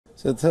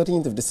So the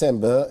 13th of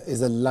December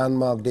is a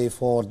landmark day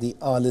for the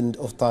island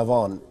of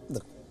Taiwan.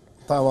 The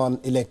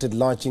Taiwan elected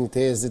Lai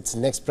Ching-Te as its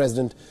next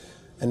president,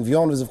 and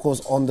WION was, of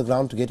course, on the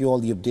ground to get you all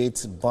the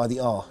updates by the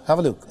hour. Have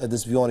a look at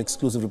this WION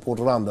exclusive report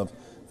roundup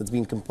that's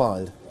been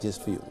compiled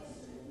just for you.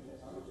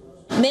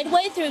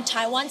 Midway through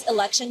Taiwan's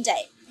election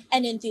day,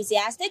 an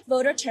enthusiastic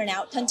voter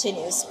turnout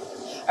continues.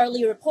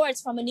 Early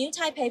reports from a new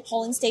Taipei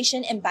polling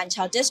station in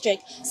Banqiao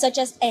district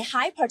suggest a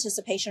high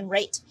participation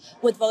rate,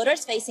 with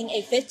voters facing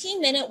a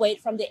 15-minute wait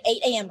from the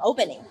 8 a.m.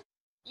 opening.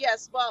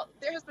 Yes, well,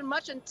 there has been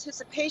much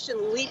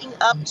anticipation leading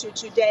up to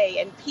today,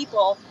 and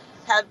people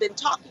have been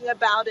talking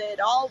about it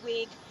all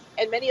week.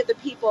 And many of the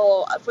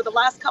people for the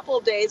last couple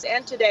of days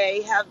and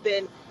today have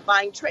been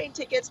buying train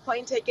tickets,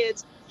 plane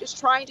tickets, just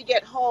trying to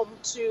get home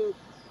to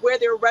where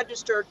they're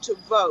registered to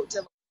vote.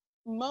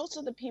 Most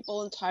of the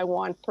people in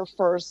Taiwan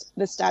prefers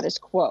the status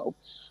quo,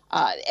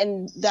 but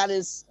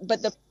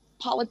the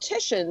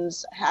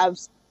politicians have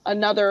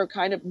another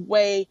kind of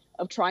way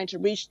of trying to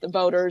reach the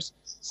voters.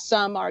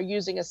 Some are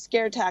using a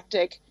scare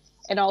tactic,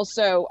 and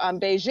also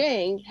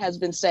Beijing has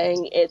been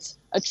saying it's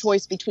a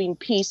choice between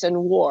peace and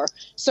war.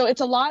 So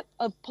it's a lot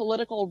of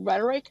political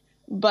rhetoric,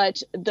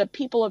 but the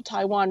people of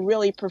Taiwan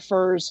really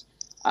prefers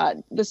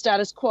the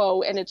status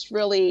quo, and it's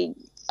really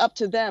up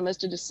to them as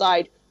to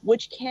decide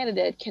which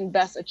candidate can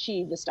best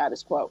achieve the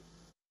status quo.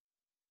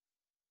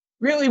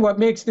 Really, what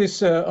makes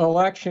this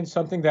election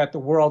something that the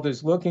world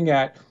is looking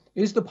at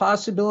is the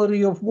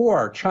possibility of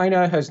war.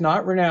 China has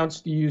not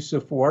renounced the use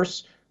of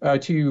force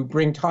to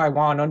bring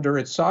Taiwan under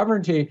its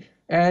sovereignty,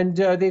 and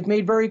they've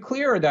made very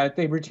clear that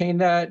they retain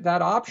that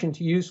option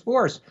to use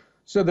force.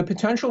 So the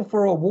potential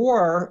for a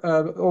war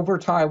over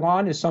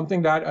Taiwan is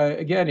something that,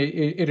 again,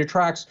 it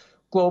attracts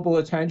global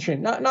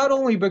attention, not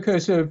only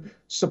because of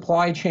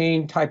supply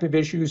chain type of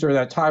issues, or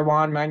that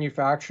Taiwan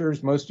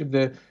manufactures most of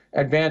the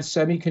advanced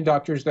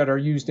semiconductors that are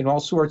used in all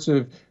sorts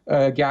of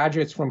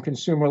gadgets, from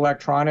consumer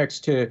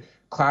electronics to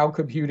cloud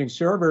computing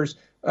servers,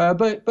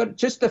 but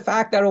just the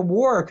fact that a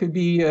war could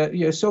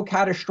be so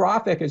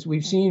catastrophic, as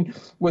we've seen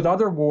with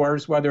other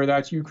wars, whether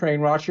that's Ukraine,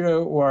 Russia,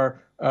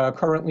 or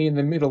currently in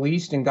the Middle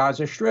East and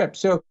Gaza Strip.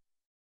 So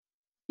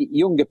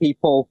younger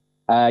people,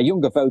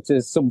 younger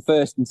voters, some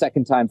first and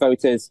second time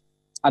voters,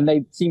 and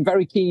they seem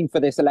very keen for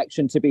this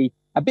election to be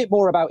a bit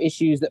more about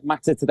issues that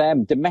matter to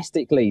them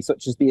domestically,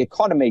 such as the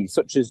economy,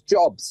 such as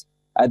jobs,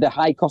 the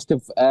high cost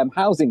of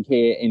housing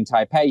here in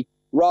Taipei,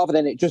 rather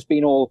than it just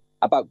being all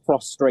about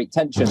cross-strait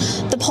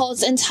tensions. The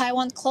polls in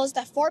Taiwan closed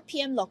at 4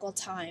 p.m. local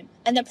time,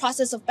 and the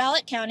process of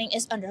ballot counting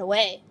is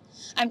underway.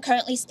 I'm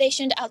currently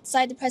stationed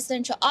outside the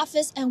presidential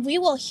office, and we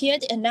will hear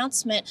the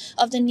announcement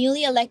of the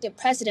newly elected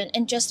president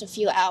in just a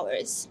few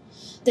hours.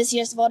 This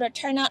year's voter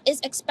turnout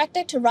is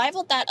expected to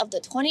rival that of the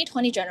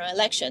 2020 general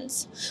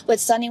elections. With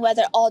sunny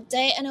weather all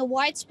day and a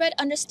widespread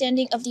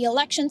understanding of the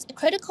election's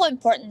critical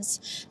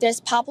importance, there's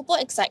palpable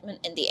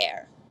excitement in the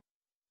air.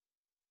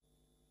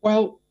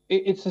 Well,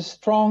 it's a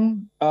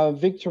strong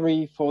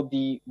victory for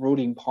the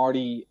ruling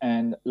party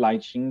and Lai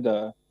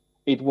Ching-Te.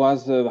 It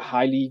was a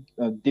highly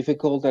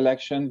difficult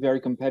election, very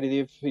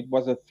competitive. It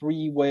was a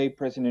three-way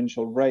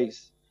presidential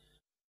race.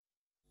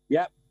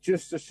 Yep,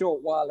 just a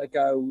short while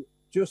ago,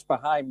 just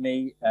behind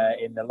me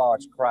in the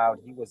large crowd,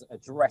 he was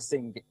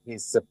addressing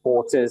his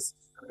supporters.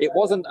 It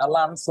wasn't a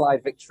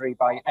landslide victory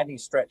by any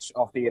stretch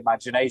of the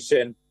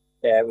imagination.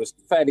 It was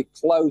fairly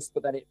close,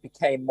 but then it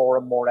became more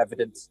and more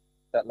evident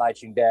that Lai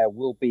Ching-Te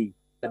will be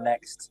the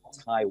next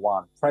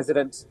Taiwan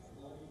president.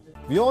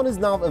 WION is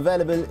now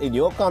available in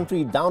your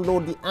country.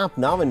 Download the app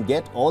now and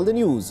get all the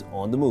news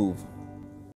on the move.